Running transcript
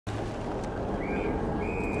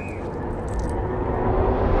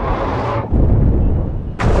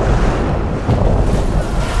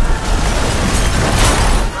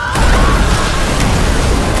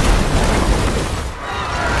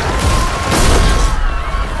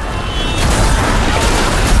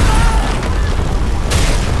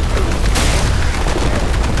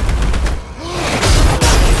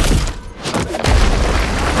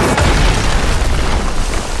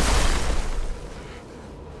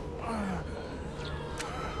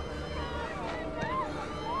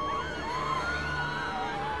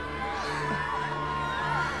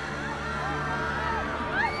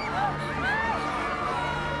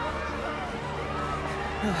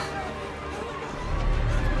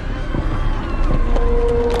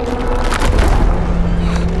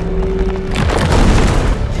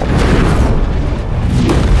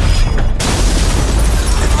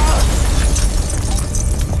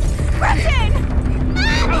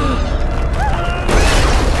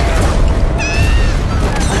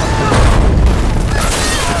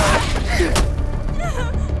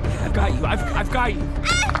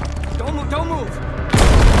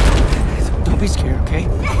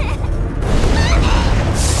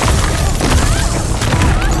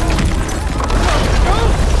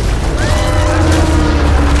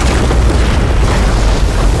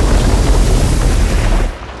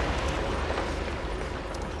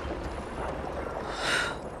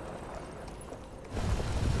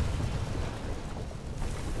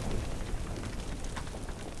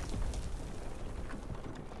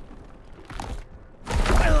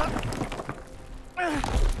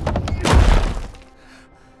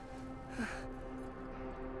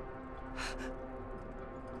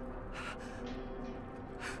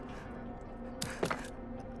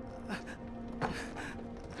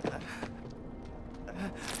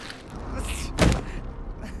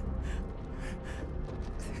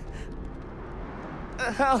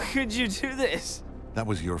How could you do this? That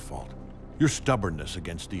was your fault. Your stubbornness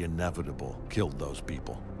against the inevitable killed those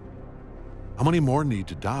people. How many more need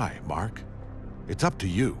to die, Mark? It's up to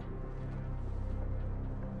you.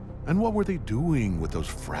 And what were they doing with those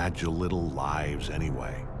fragile little lives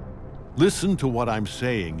anyway? Listen to what I'm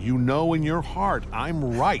saying. You know in your heart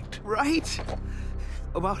I'm right. Right?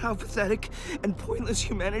 About how pathetic and pointless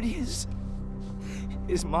humanity is?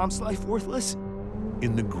 Is Mom's life worthless?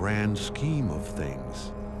 In the grand scheme of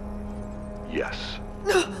things, yes.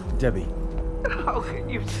 Debbie. How can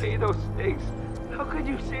you say those things? How could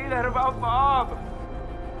you say that about Mom?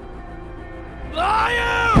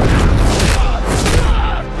 Liar!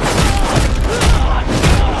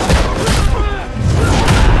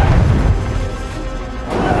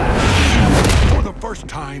 For the first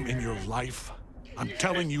time in your life, I'm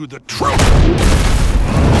telling you the truth!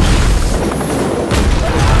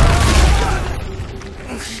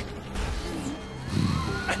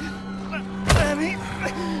 Abby,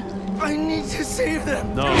 I need to save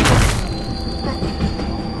them. No.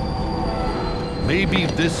 Maybe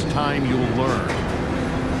this time you'll learn.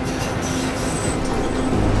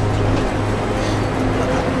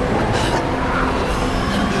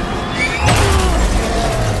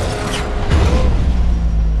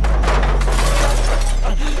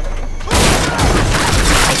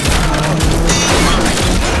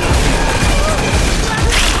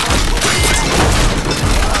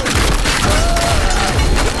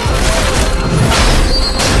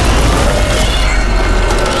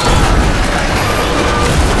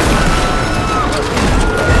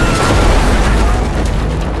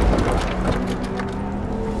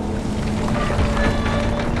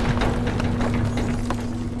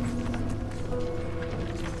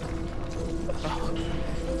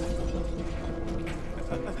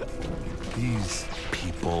 These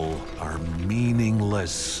people are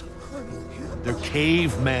meaningless. They're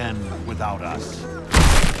cavemen without us.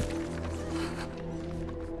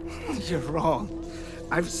 You're wrong.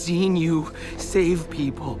 I've seen you save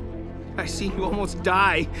people. I've seen you almost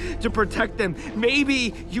die to protect them.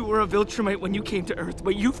 Maybe you were a Viltrumite when you came to Earth,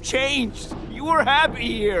 but you've changed. You were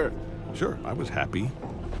happy here. Sure, I was happy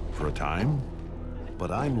for a time, but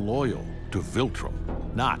I'm loyal to Viltrum,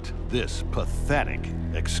 not this pathetic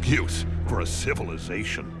excuse for a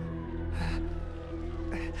civilization.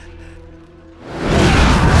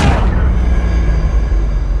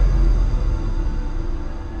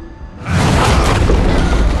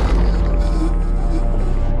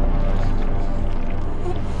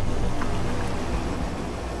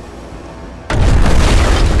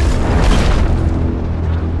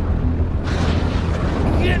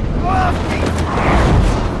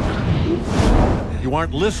 You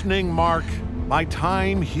aren't listening, Mark. My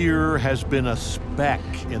time here has been a speck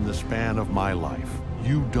in the span of my life.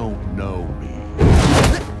 You don't know me.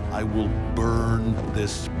 I will burn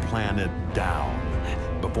this planet down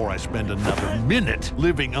before I spend another minute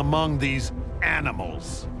living among these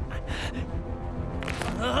animals.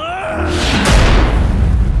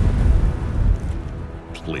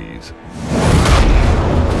 Please.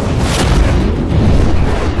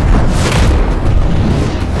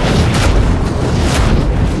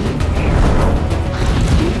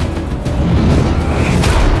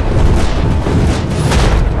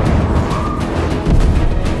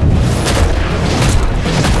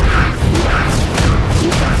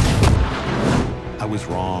 I was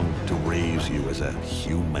wrong to raise you as a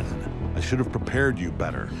human. I should have prepared you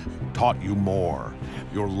better, taught you more.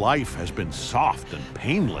 Your life has been soft and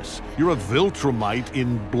painless. You're a Viltrumite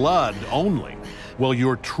in blood only. Well,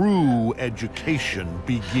 your true education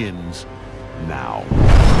begins now.